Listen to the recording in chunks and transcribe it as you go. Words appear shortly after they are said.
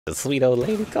A sweet old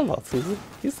lady. Come on, Susan.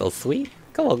 You're so sweet.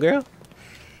 Come on, girl.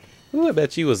 Ooh, I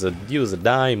bet you was a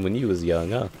dime when you was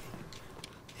young, huh?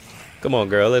 Come on,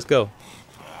 girl. Let's go.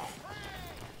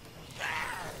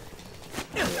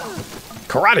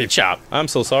 Karate chop. I'm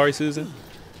so sorry, Susan.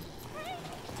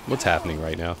 What's happening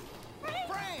right now?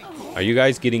 Are you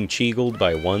guys getting cheagled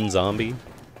by one zombie?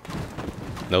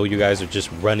 No, you guys are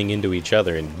just running into each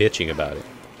other and bitching about it.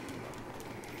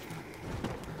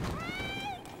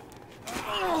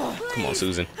 Come on,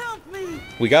 Susan.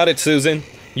 We got it, Susan.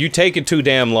 You take it too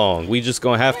damn long. We just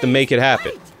gonna have to make it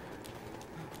happen.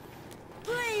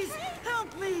 Please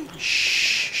help me.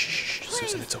 Shh,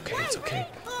 Susan, it's okay, it's okay.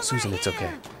 Susan, it's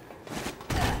okay.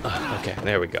 Okay,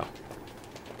 there we go.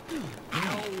 No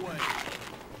way.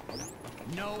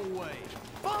 No way.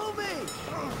 Follow me.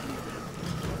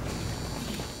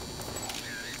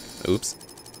 Oops.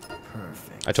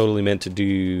 Perfect. I totally meant to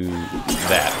do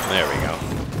that. There we go.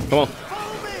 Come on.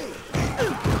 Follow me.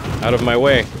 Out of my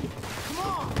way. Come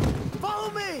on. Follow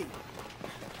me.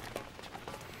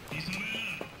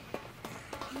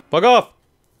 Fuck off!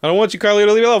 I don't want you, Carlito.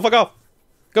 Leave me alone. Fuck off.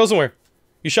 Go somewhere.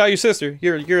 You shot your sister.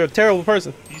 You're a terrible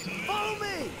person. Follow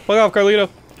me. Fuck off, Carlito.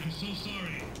 I'm so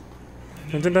sorry.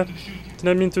 I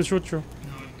didn't mean to shoot you. Now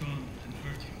I've gone and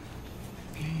hurt you.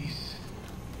 Please,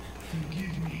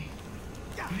 forgive me.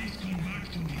 Please come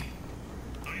back to me.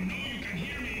 I know you can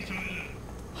hear me, Isabella.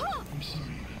 I'm sorry,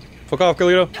 Vatican. Fuck off,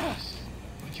 Carlito.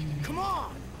 But you know, Come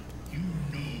on. you know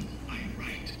I'm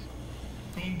right.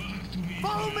 Come back to me.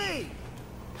 Follow me.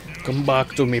 Come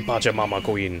back to me, Pachamama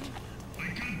Queen. I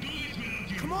can't do this without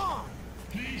you. Come on.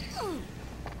 Please.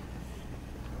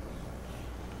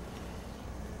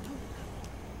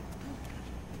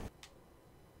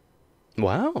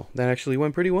 Wow, that actually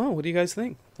went pretty well. What do you guys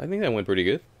think? I think that went pretty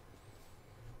good.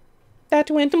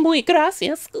 That went muy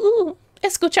gracias.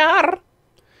 Escuchar.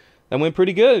 That went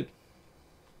pretty good.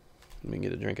 Let me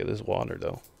get a drink of this water,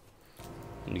 though.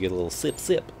 Let me get a little sip.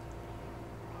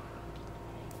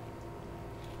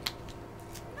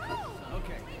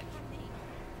 Okay.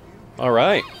 All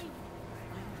right.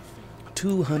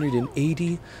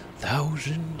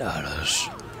 $280,000.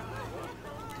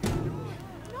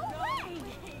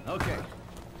 Okay.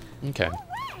 Okay.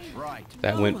 Right.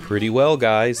 That went pretty well,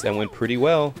 guys. That went pretty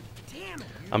well.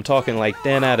 I'm talking like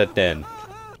 10 out of 10.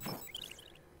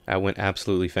 That went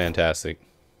absolutely fantastic.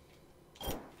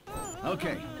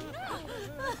 Okay.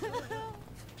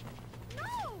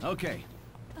 Okay.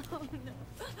 Gotcha.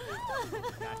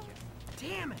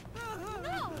 Damn it.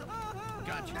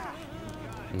 Gotcha.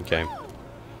 Okay.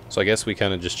 So I guess we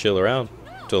kind of just chill around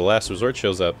till the last resort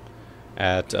shows up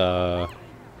at 11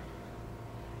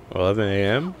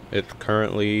 a.m. It's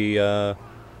currently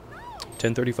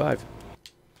 10:35.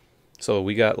 So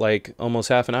we got like almost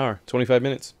half an hour, 25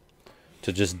 minutes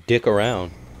to just dick around.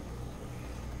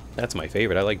 That's my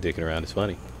favorite. I like dicking around. It's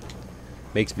funny.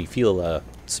 Makes me feel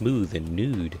smooth and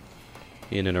nude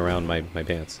in and around my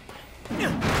pants.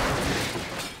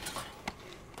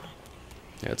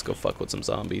 Yeah, let's go fuck with some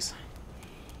zombies.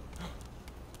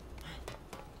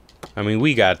 I mean,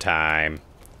 we got time.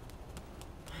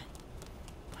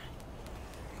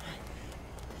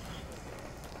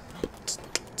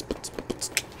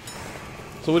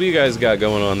 So what do you guys got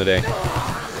going on today?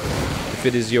 If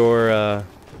it is your,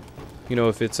 you know,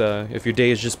 if your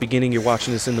day is just beginning, you're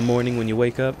watching this in the morning when you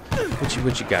wake up. What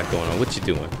you got going on? What you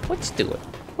doing? What you doing?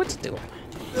 What you doing?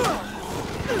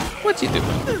 What you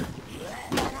doing?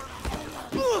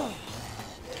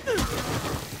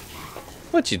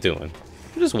 What you doing?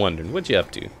 I'm just wondering. What you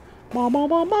up to?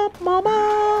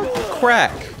 Mama.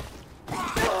 Crack.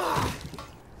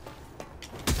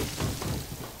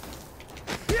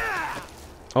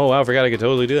 Oh wow, I forgot I could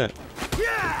totally do that.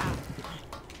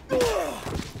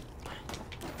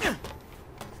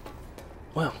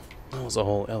 Well, that was a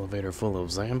whole elevator full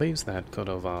of zombies that could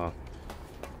have,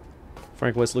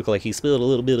 Frank West looked like he spilled a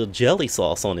little bit of jelly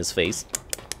sauce on his face.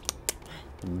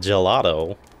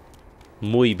 Gelato.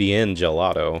 Muy bien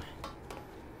gelato.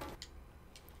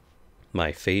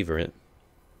 My favorite.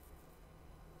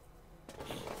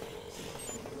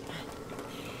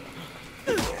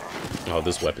 Oh,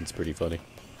 this weapon's pretty funny.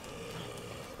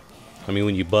 I mean,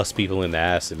 when you bust people in the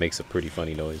ass, it makes a pretty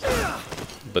funny noise.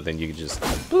 But then you can just...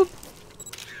 Boop.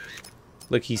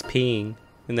 Look, he's peeing.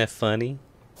 Isn't that funny?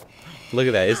 Look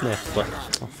at that. Isn't that fun?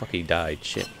 Oh, fuck, he died.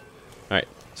 Shit. Alright,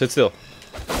 sit still.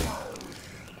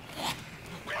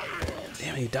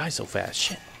 Damn, he died so fast.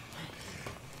 Shit.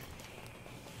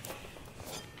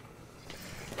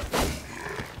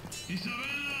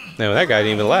 No, that guy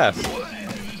didn't even laugh.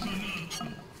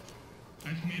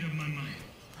 I've made up my mind.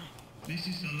 This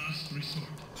is the last resort.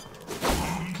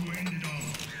 I'm going to end it all.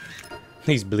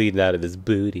 He's bleeding out of his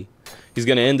booty. He's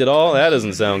gonna end it all? That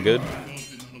doesn't sound good.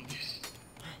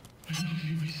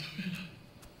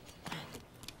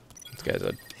 This guy's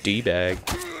a D-bag.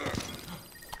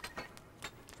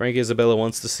 Frank Isabella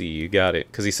wants to see you. Got it.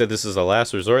 Because he said this is a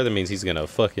last resort. That means he's gonna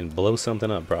fucking blow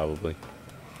something up, probably.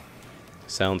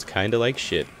 Sounds kinda like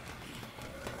shit.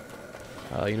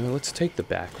 You know, let's take the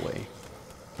back way.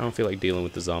 I don't feel like dealing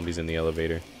with the zombies in the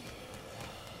elevator.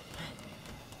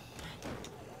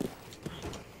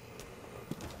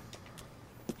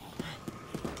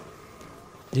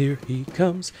 Here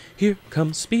comes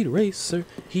Speed Racer.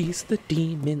 He's the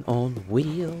demon on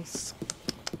wheels.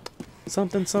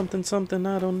 Something, something, something.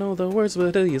 I don't know the words,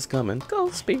 but he is coming. Go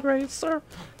Speed Racer.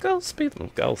 Go Speed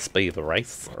Racer. Go Speed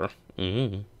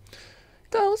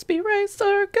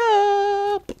Racer.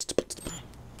 Go.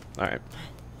 All right.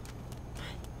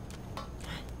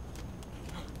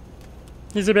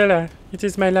 Isabella, it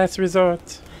is my last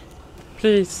resort.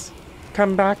 Please,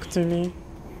 come back to me.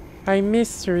 I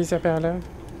miss you, Isabella.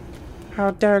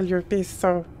 How dare you be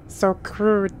so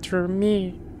crude to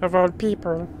me, of all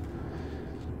people.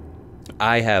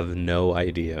 I have no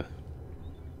idea,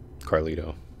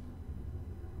 Carlito.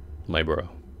 My bro,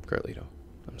 Carlito.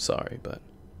 I'm sorry, but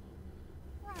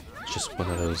it's just one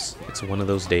of those. It's one of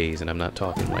those days, and I'm not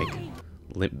talking like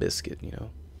Limp Bizkit, you know.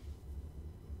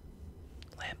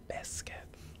 Limp Bizkit.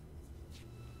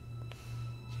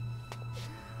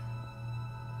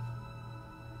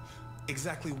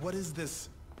 Exactly what is this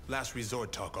last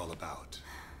resort talk all about?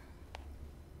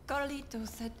 Carlito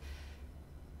said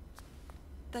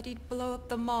that he'd blow up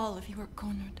the mall if you were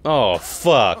cornered. Oh,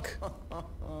 fuck.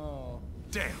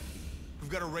 Damn, we've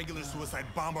got a regular suicide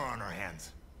bomber on our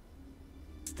hands.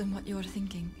 Than what you're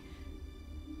thinking.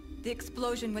 The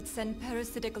explosion would send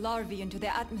parasitic larvae into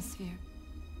the atmosphere.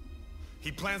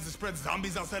 He plans to spread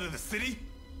zombies outside of the city?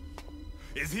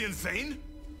 Is he insane?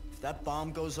 If that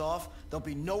bomb goes off, there'll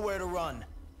be nowhere to run.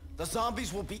 The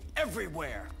zombies will be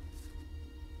everywhere.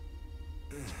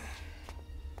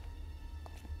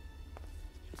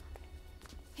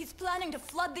 He's planning to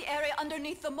flood the area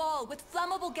underneath the mall with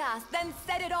flammable gas, then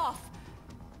set it off.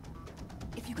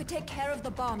 If you could take care of the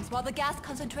bombs while the gas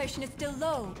concentration is still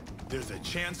low. There's a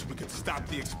chance we could stop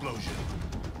the explosion.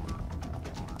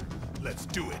 Let's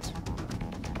do it.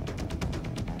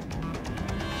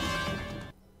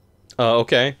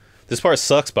 Okay. This part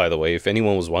sucks, by the way, if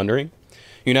anyone was wondering.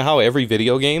 You know how every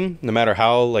video game, no matter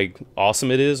how, like, awesome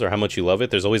it is or how much you love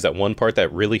it, there's always that one part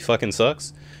that really fucking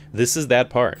sucks? This is that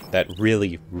part that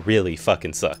really, really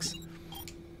fucking sucks.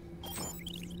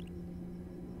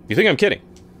 You think I'm kidding?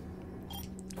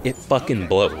 It fucking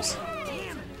blows.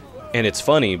 And it's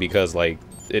funny because, like,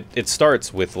 it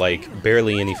starts with, like,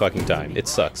 barely any fucking time. It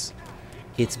sucks.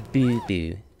 It's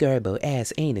boo-boo. Garbo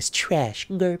ass anus trash.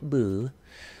 Garbo.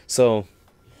 So,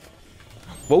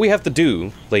 what we have to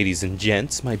do, ladies and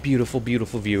gents, my beautiful,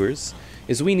 beautiful viewers,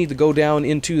 is we need to go down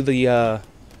into the,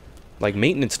 like,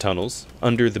 maintenance tunnels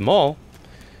under the mall.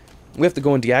 We have to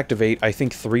go and deactivate, I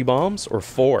think, 3 bombs or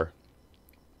 4.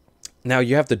 Now,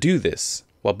 you have to do this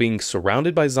while being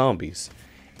surrounded by zombies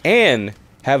and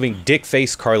having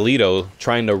dick-face Carlito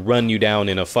trying to run you down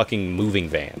in a fucking moving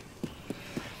van.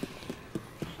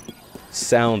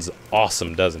 Sounds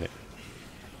awesome, doesn't it?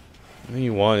 What do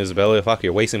you want, Isabella? Fuck,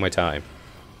 you're wasting my time.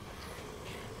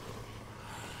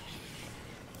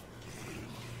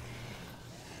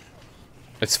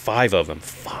 It's 5 of them.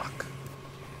 Fuck.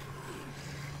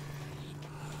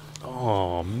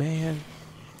 Oh, man.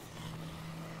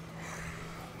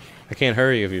 I can't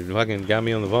hurry if you fucking got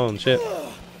me on the phone. Shit.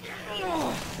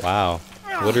 Wow.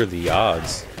 What are the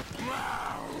odds?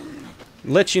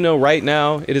 Let you know right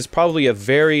now, it is probably a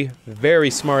very,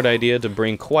 very smart idea to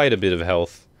bring quite a bit of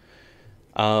health.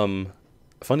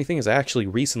 Funny thing is, I actually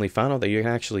recently found out that you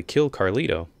can actually kill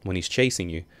Carlito when he's chasing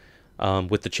you.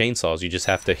 With the chainsaws, you just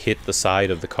have to hit the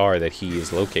side of the car that he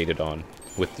is located on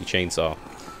with the chainsaw.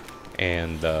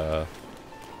 And,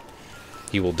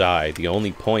 he will die. The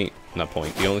only thing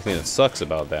that sucks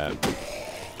about that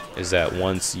is that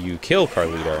once you kill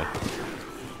Carlito,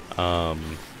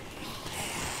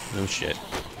 no shit.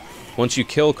 Once you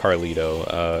kill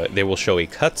Carlito, they will show a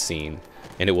cutscene,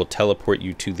 and it will teleport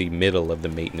you to the middle of the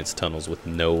maintenance tunnels with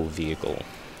no vehicle.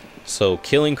 So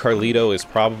killing Carlito is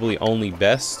probably only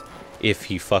best if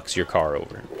he fucks your car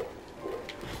over.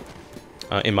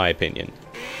 In my opinion.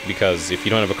 Because if you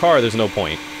don't have a car, there's no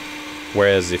point.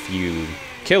 Whereas if you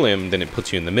kill him, then it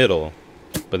puts you in the middle.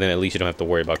 But then at least you don't have to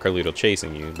worry about Carlito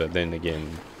chasing you. But then again,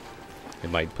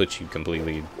 it might put you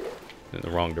completely in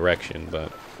the wrong direction.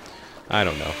 But I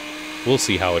don't know. We'll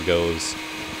see how it goes.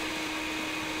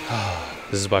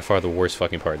 This is by far the worst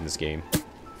fucking part in this game.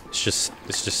 It's just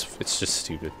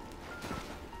stupid.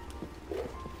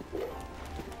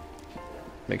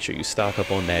 Make sure you stock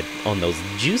up on those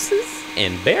juices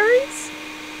and berries.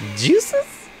 Juices?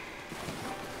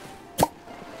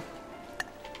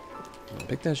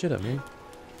 Pick that shit up, man.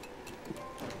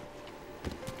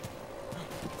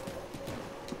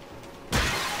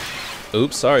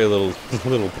 Oops, sorry, little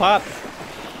pop.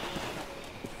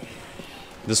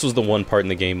 This was the one part in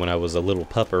the game when I was a little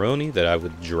pupperoni that I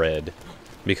would dread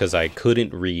because I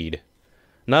couldn't read.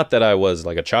 Not that I was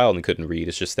like a child and couldn't read,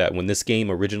 it's just that when this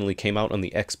game originally came out on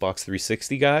the Xbox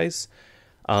 360, guys,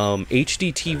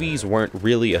 HD TVs weren't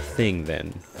really a thing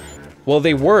then. Well,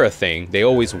 they were a thing. They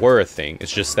always were a thing.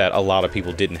 It's just that a lot of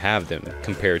people didn't have them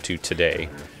compared to today,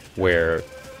 where,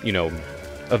 you know,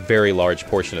 a very large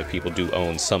portion of people do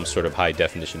own some sort of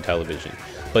high-definition television.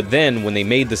 But then, when they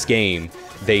made this game,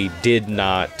 they did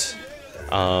not...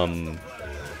 when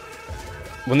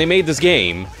they made this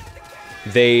game,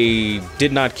 they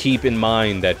did not keep in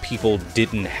mind that people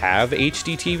didn't have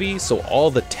HD TVs, so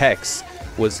all the text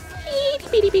was...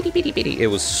 It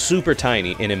was super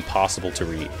tiny and impossible to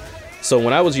read. So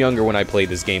when I was younger, when I played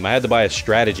this game, I had to buy a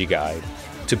strategy guide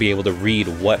to be able to read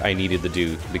what I needed to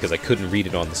do because I couldn't read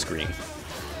it on the screen,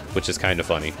 which is kind of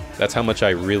funny. That's how much I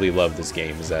really love this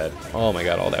game, is that, oh my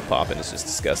god, all that popping is just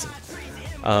disgusting.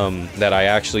 That I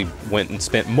actually went and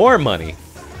spent more money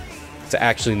to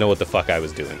actually know what the fuck I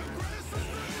was doing.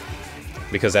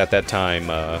 Because at that time,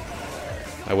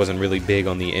 I wasn't really big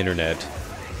on the internet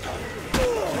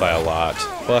by a lot.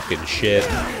 Fucking shit.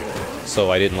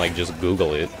 So I didn't, like, just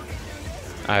Google it.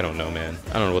 I don't know, man.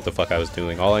 I don't know what the fuck I was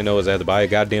doing. All I know is I had to buy a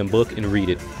goddamn book and read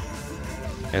it.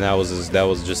 And that was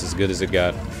just as good as it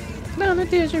got. Now the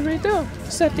didgeridoo,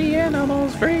 set the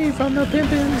animals free from the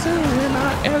pimpin' zoo, and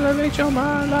I elevate your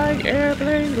mind like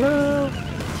airplane glue.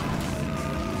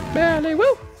 Belly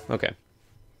woo! Okay.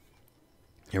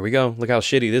 Here we go. Look how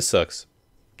shitty this sucks.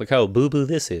 Look how boo-boo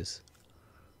this is.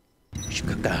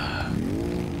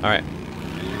 Alright.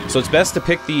 So it's best to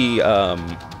pick the,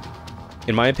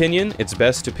 in my opinion, it's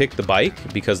best to pick the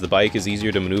bike, because the bike is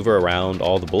easier to maneuver around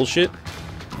all the bullshit.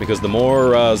 Because the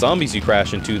more zombies you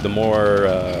crash into, the more,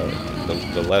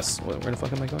 the less... Where the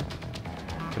fuck am I going?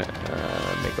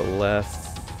 Make a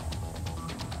left.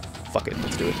 Fuck it,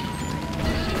 let's do it.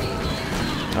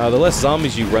 The less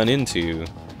zombies you run into...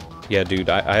 Yeah, dude,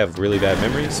 I have really bad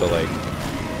memory, so, like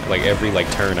every,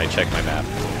 turn I check my map.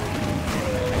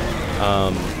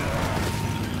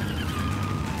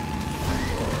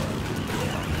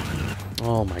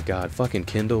 Oh my god, fucking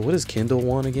Kindle. What does Kindle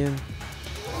want again?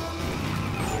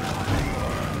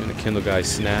 And the Kindle guy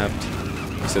snapped.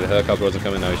 He said the helicopter wasn't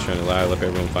coming, now he's trying to lie, let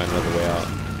everyone find another way out.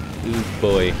 Ooh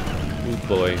boy. Ooh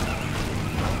boy.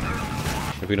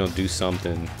 If we don't do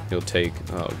something, he'll take...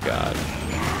 Oh god.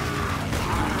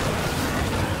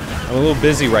 I'm a little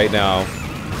busy right now.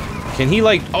 Can he,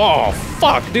 oh,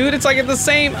 fuck, dude, it's like at the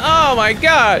same... Oh my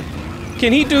god!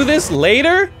 Can he do this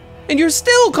later? And you're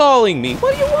still calling me!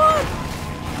 What do you want?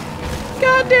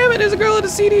 God damn it, there's a girl at a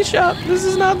CD shop. This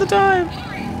is not the time.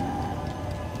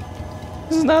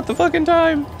 This is not the fucking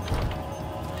time.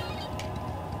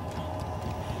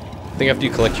 I think after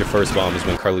you collect your first bomb is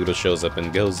when Carlito shows up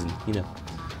and goes and, you know,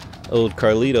 old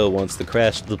Carlito wants to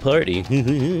crash the party.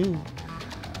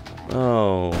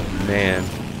 Oh, man.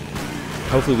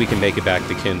 Hopefully we can make it back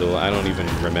to Kindle. I don't even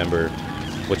remember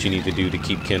what you need to do to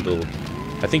keep Kindle.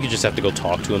 I think you just have to go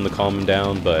talk to him to calm him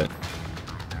down, but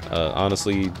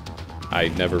honestly, I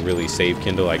never really save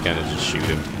Kindle. I kind of just shoot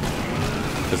him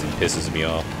because he pisses me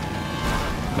off.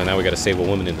 And now we gotta save a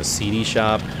woman in the CD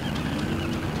shop.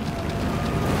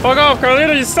 Fuck off,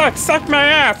 Carlito, you suck! Suck my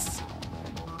ass!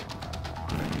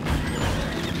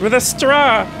 With a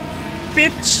straw!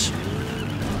 Bitch!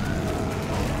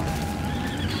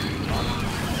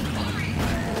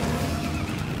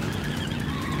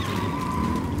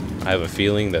 I have a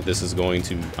feeling that this is going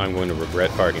to... I'm going to regret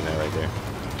parking that right there.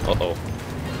 Uh-oh.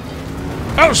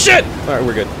 Oh, shit! Alright,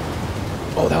 we're good.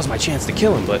 Oh, that was my chance to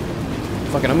kill him, but...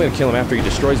 Fucking, I'm gonna kill him after he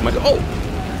destroys my... Oh!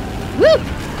 Woo!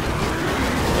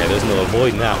 Yeah, there's no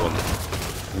avoiding that one.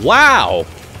 Wow!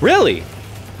 Really?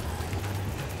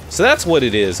 So that's what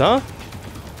it is, huh?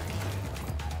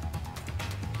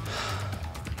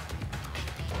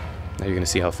 Now you're gonna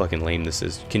see how fucking lame this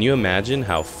is. Can you imagine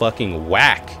how fucking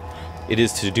whack it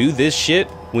is to do this shit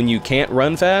when you can't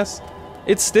run fast?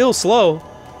 It's still slow,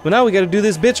 but now we gotta do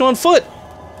this bitch on foot.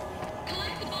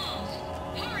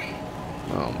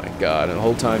 Oh my god, and the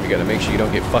whole time you gotta make sure you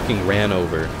don't get fucking ran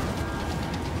over.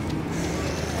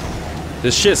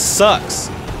 This shit sucks.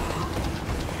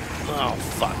 Oh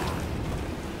fuck.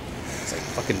 It's like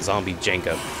fucking zombie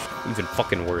Jenga. Even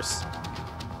fucking worse.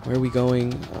 Where are we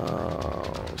going?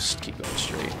 Oh, just keep going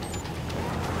straight.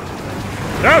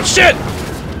 Oh, shit!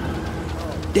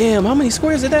 Damn, how many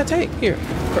squares did that take? Here.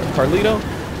 Carlito?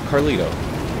 Carlito.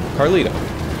 Carlito.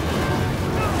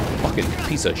 Fucking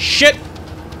piece of shit!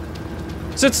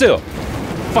 Sit still!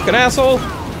 Fucking asshole!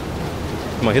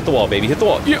 Come on, hit the wall, baby. Hit the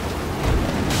wall. Yeah!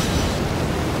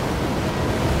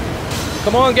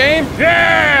 Come on, game!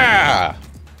 Yeah!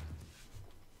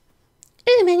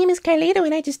 Oh, my name is Carlito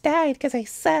and I just died because I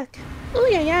suck. Ooh,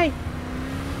 yay, yay.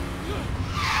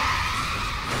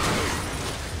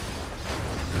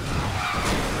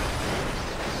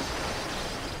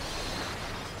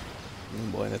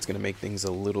 Oh boy, that's gonna make things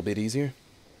a little bit easier.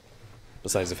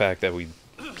 Besides the fact that we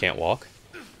can't walk.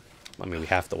 I mean, we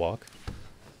have to walk.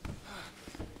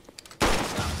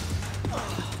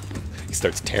 He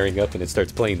starts tearing up and it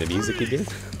starts playing the music again.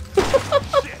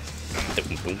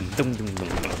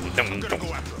 I'm gonna go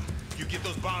after him. You get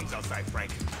those bombs outside,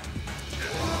 Frank.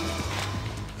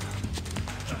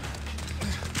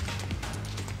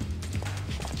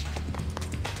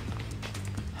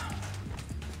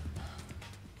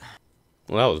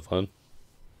 Well, that was fun.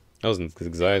 That was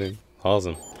exciting.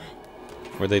 Awesome.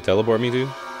 Where'd they teleport me to?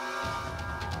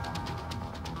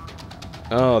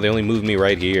 Oh, they only moved me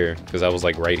right here, because I was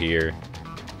like right here.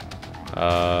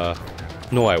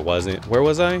 No I wasn't. Where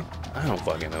was I? I don't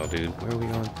fucking know, dude. Where are we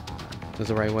going? This is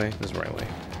the right way? This is the right way.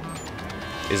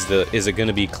 Is it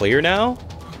gonna be clear now?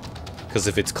 Because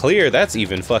if it's clear, that's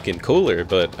even fucking cooler,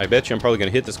 but I bet you I'm probably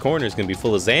gonna hit this corner, it's gonna be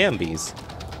full of zombies.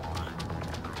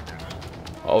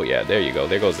 Oh yeah, there you go.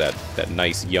 There goes that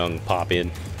nice young pop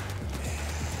in.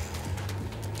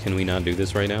 Can we not do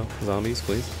this right now? Zombies,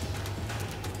 please.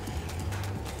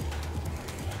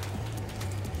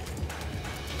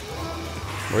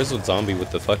 Where's the zombie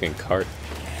with the fucking cart?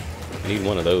 I need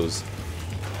one of those.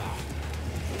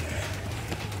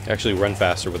 Actually run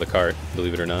faster with a cart,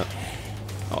 believe it or not.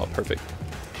 Oh, perfect.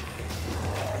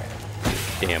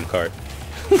 Damn cart.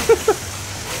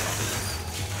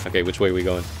 Okay, which way are we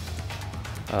going?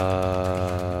 We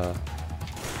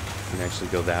can actually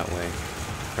go that way,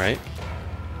 right?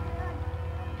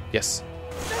 Yes.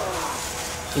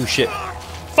 Oh shit.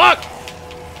 Fuck!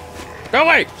 Go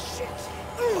away!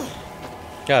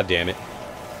 God damn it.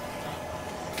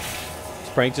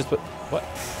 Prank just put... What?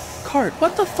 Cart?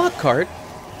 What the fuck, cart?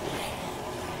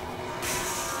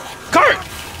 Cart!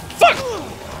 Fuck!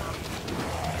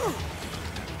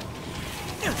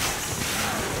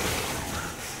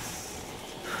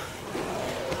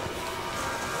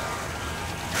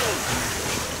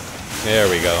 There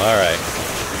we go, alright.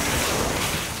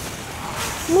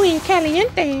 Muy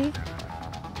caliente.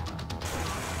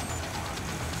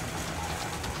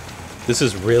 This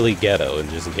is really ghetto, and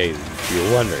just in case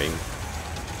you're wondering.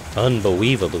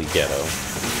 Unbelievably ghetto.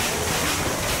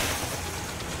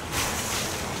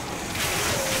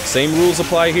 Same rules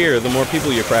apply here. The more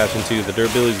people you crash into, the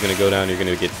durability is going to go down. You're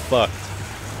going to get fucked.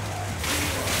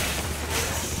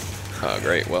 Oh,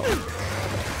 great. Well,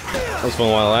 that was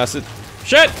fun while it lasted.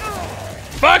 Shit!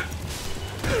 Fuck!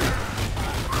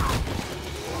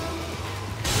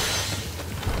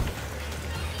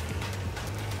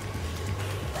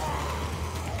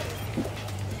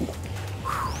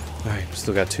 Alright,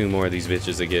 still got 2 more of these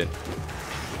bitches to get.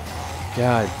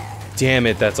 God damn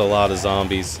it, that's a lot of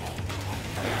zombies.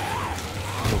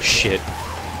 Oh shit.